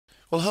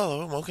Well,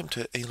 hello and welcome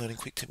to eLearning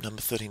Quick Tip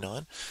number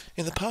 39.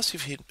 In the past,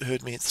 you've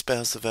heard me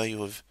espouse the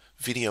value of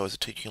video as a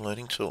teaching and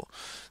learning tool.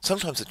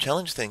 Sometimes the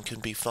challenge then can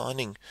be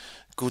finding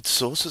good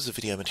sources of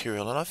video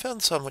material, and I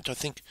found some which I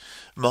think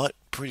might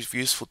prove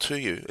useful to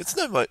you. It's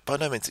by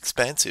no means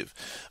expansive,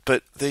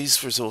 but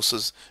these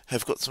resources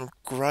have got some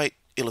great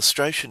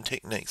illustration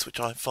techniques which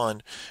I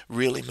find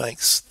really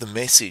makes the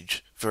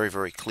message very,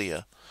 very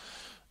clear.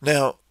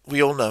 Now,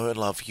 we all know and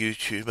love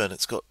YouTube, and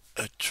it's got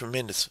a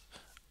tremendous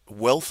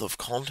wealth of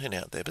content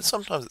out there, but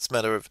sometimes it's a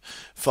matter of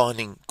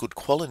finding good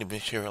quality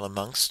material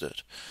amongst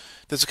it.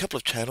 There's a couple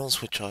of channels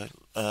which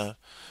I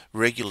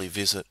regularly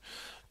visit.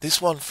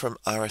 This one from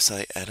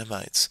RSA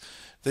Animates.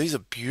 These are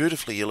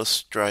beautifully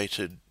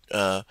illustrated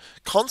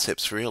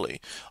concepts,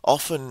 really,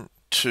 often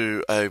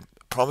to a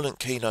prominent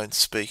keynote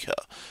speaker,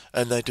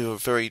 and they do a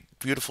very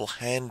beautiful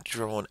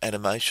hand-drawn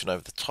animation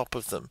over the top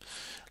of them.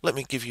 Let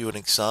me give you an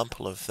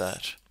example of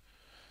that.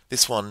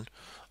 This one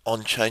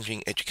on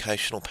changing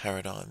educational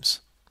paradigms.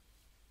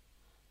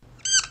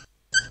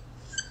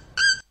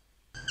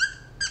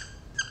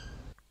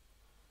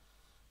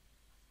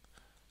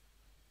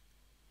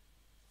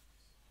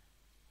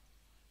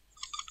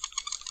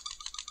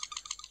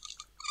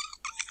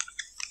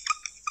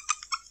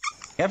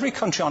 Every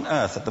country on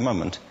earth at the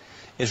moment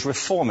is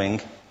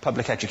reforming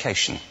public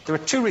education. There are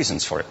two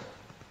reasons for it.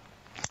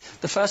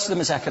 The first of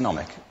them is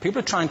economic. People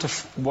are trying to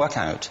work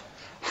out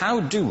how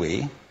do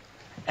we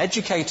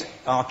educate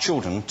our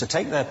children to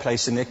take their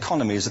place in the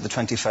economies of the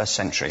 21st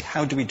century.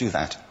 How do we do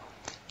that,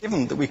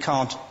 given that we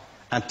can't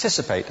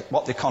anticipate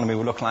what the economy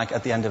will look like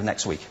at the end of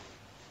next week?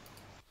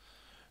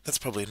 That's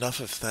probably enough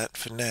of that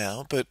for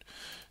now, but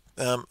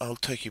I'll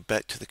take you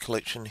back to the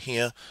collection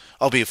here.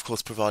 I'll be, of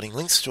course, providing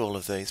links to all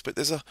of these, but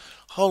there's a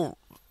whole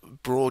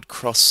broad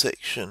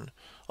cross-section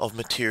of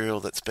material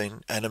that's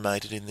been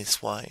animated in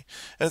this way.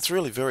 And it's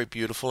really very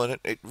beautiful, and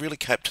it really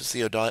captures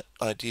the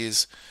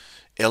ideas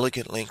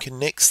elegantly and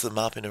connects them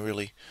up in a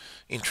really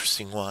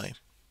interesting way.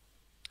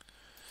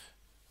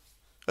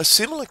 A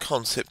similar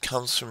concept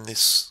comes from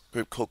this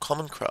group called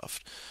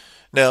Commoncraft.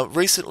 Now,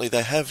 recently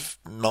they have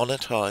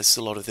monetized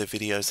a lot of their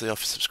videos, they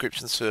offer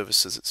subscription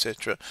services,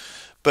 etc.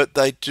 But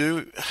they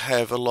do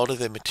have a lot of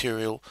their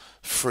material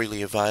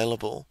freely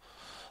available.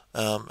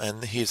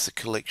 And here's the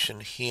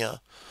collection here.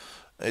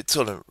 It's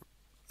on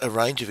a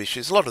range of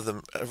issues. A lot of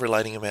them are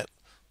relating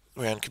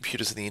around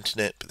computers and the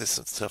internet, but there's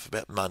some stuff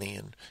about money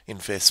and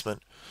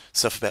investment,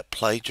 stuff about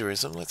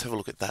plagiarism. Let's have a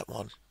look at that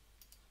one.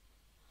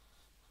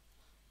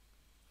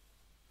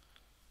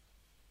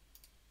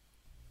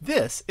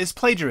 This is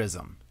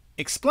plagiarism,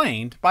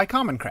 explained by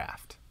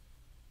Commoncraft.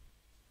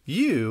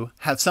 You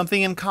have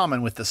something in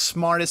common with the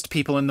smartest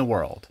people in the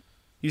world.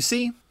 You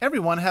see,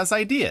 everyone has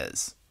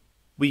ideas.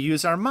 We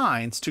use our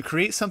minds to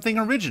create something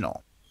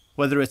original,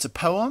 whether it's a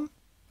poem,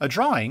 a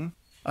drawing,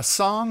 a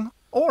song,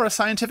 or a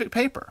scientific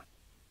paper.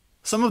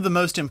 Some of the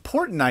most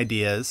important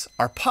ideas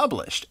are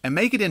published and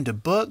make it into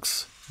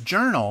books,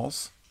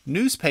 journals,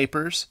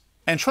 newspapers,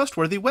 and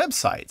trustworthy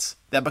websites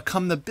that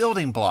become the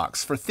building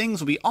blocks for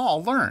things we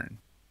all learn.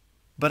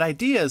 But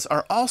ideas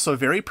are also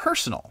very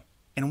personal,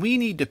 and we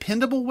need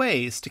dependable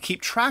ways to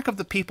keep track of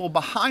the people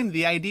behind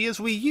the ideas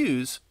we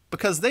use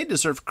because they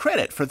deserve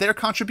credit for their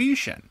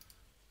contribution.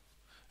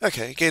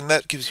 Okay, again,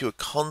 that gives you a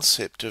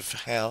concept of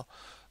how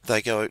they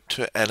go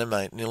to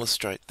animate and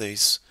illustrate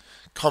these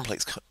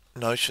complex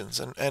notions.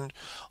 And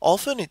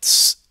often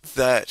it's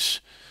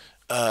that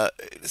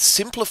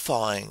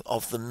simplifying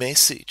of the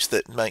message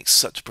that makes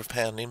such a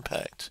profound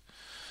impact.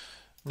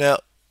 Now,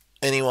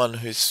 anyone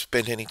who's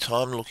spent any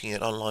time looking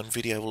at online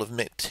video will have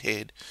met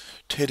TED.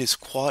 TED is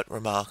quite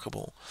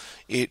remarkable.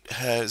 It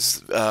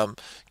has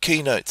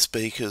keynote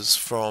speakers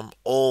from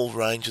all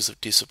ranges of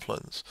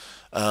disciplines,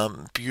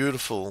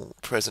 beautiful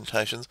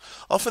presentations.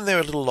 Often they're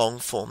a little long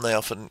form. They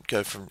often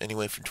go from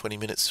anywhere from 20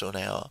 minutes to an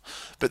hour.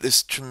 But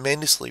there's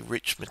tremendously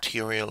rich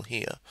material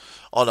here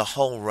on a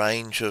whole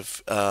range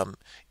of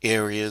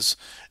areas.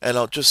 And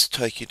I'll just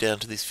take you down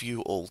to this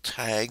View All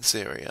Tags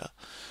area,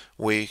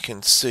 where you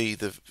can see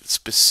the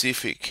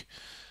specific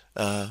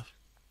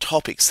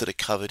topics that are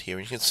covered here,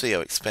 and you can see how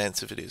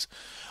expansive it is.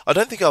 I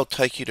don't think I'll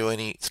take you to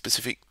any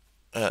specific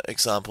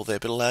example there,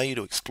 but allow you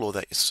to explore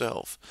that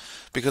yourself,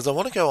 because I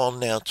want to go on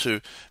now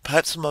to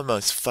perhaps my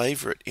most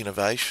favourite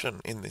innovation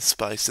in this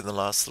space in the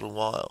last little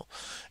while.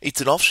 It's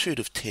an offshoot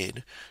of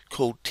TED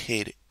called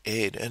TED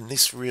Ed, and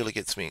this really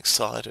gets me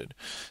excited.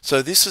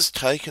 So this has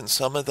taken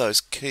some of those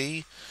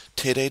key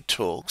TED Ed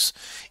talks,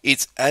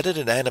 it's added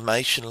an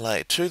animation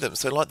layer to them.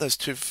 So like those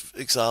two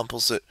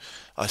examples that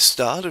I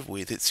started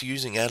with, it's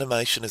using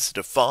animation as a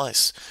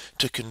device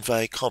to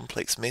convey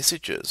complex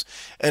messages,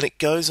 and it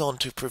goes on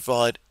to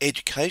provide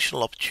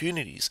educational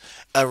opportunities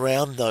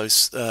around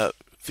those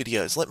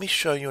videos. Let me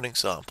show you an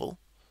example.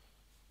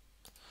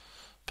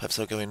 Perhaps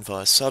I'll go in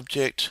via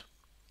subject,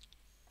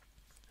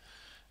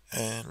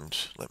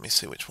 and let me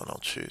see which one I'll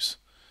choose.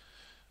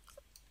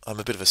 I'm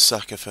a bit of a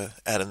sucker for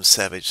Adam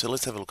Savage, so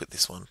let's have a look at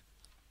this one.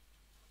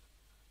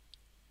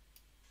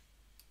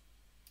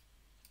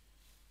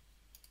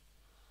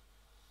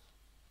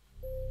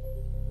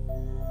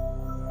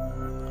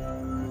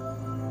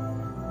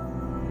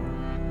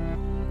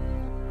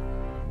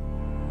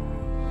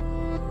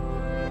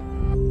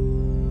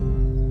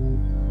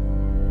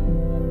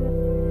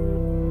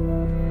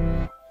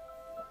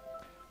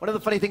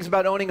 of the funny things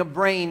about owning a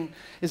brain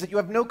is that you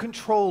have no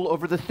control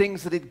over the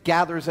things that it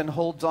gathers and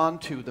holds on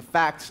to, the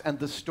facts and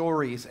the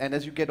stories. And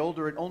as you get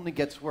older, it only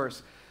gets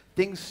worse.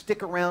 Things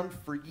stick around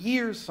for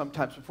years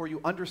sometimes before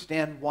you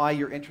understand why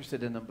you're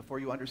interested in them, before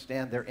you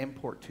understand their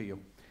import to you.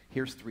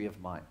 Here's 3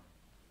 of mine.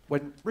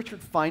 When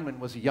Richard Feynman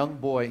was a young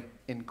boy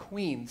in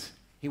Queens,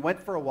 he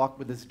went for a walk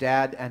with his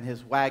dad and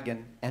his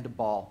wagon and a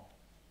ball.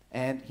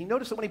 And he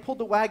noticed that when he pulled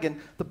the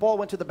wagon, the ball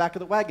went to the back of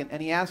the wagon.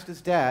 And he asked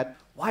his dad,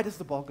 why does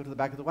the ball go to the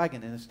back of the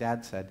wagon? And his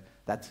dad said,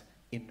 that's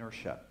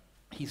inertia.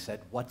 He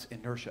said, what's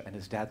inertia? And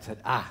his dad said,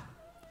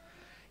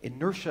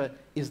 inertia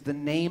is the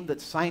name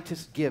that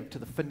scientists give to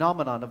the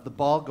phenomenon of the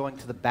ball going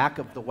to the back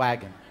of the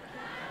wagon.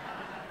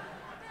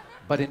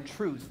 But in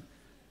truth,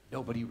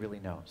 nobody really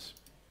knows.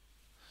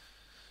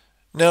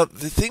 Now,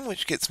 the thing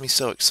which gets me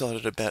so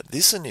excited about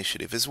this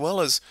initiative, as well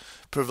as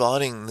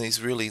providing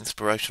these really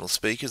inspirational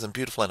speakers and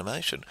beautiful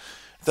animation,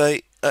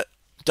 they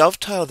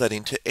dovetail that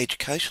into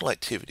educational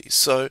activities.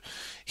 So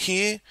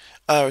here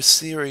are a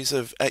series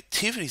of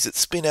activities that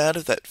spin out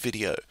of that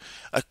video.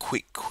 A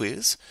quick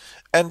quiz.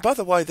 And by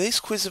the way, these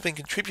quizzes have been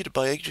contributed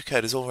by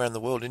educators all around the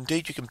world.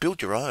 Indeed, you can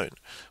build your own,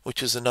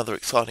 which is another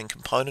exciting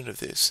component of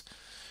this.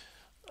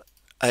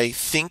 A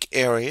think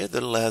area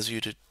that allows you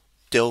to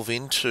delve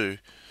into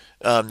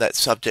that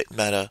subject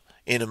matter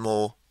in a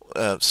more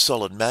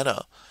solid manner.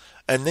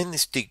 And then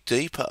this dig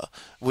deeper,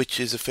 which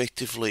is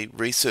effectively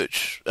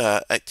research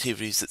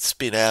activities that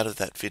spin out of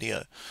that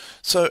video.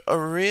 So a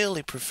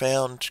really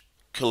profound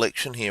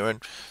collection here,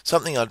 and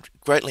something I'd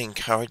greatly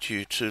encourage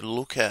you to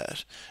look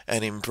at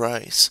and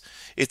embrace.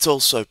 It's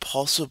also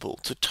possible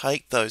to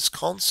take those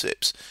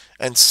concepts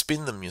and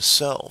spin them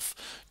yourself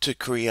to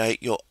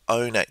create your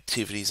own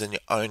activities and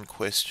your own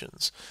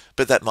questions.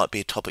 But that might be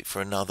a topic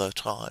for another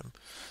time.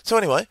 So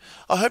anyway,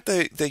 I hope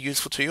they're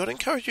useful to you. I'd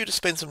encourage you to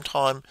spend some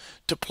time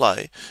to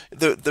play.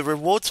 The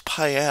rewards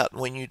pay out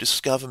when you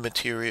discover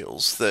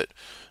materials that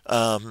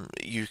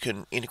you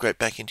can integrate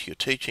back into your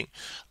teaching.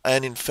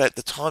 And in fact,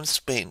 the time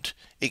spent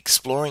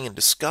exploring and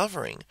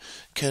discovering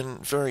can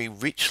very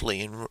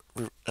richly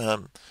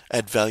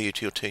add value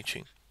to your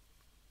teaching.